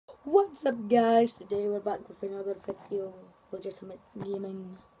What's up guys, today we're back with another video, Legitimate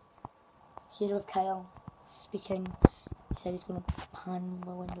Gaming, here with Kyle, speaking. He said he's going to pan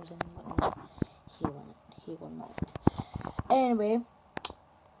my windows in, but no, he will not. Anyway,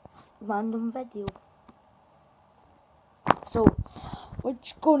 random video. So, we're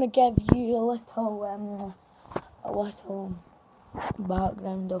just going to give you a little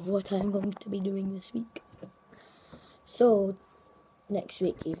background of what I'm going to be doing this week. So, next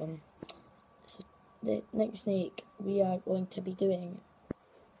week even. So the next week we are going to be doing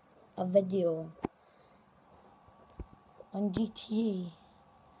a video on GTA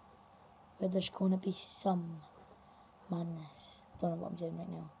where there's going to be some madness. Don't know what I'm doing right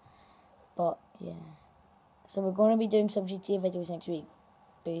now, but yeah. So we're going to be doing some GTA videos next week.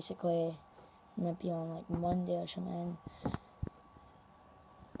 Basically, maybe on like Monday or something.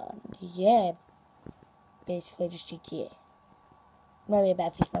 And yeah, basically just GTA. Maybe a bit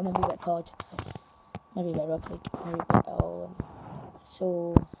of FIFA, maybe a bit of COD, maybe a bit of Rocket League, maybe a bit of all of them.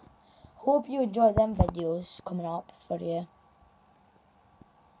 So, hope you enjoy them videos coming up for you.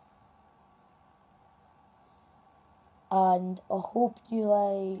 And I hope you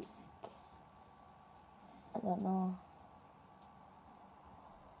like, I don't know,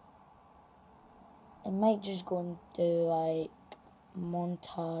 I might just go and do like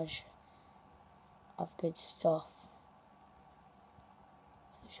montage of good stuff.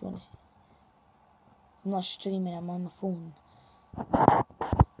 So if you want to see, I'm not streaming, I'm on my phone.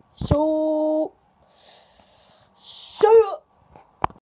 So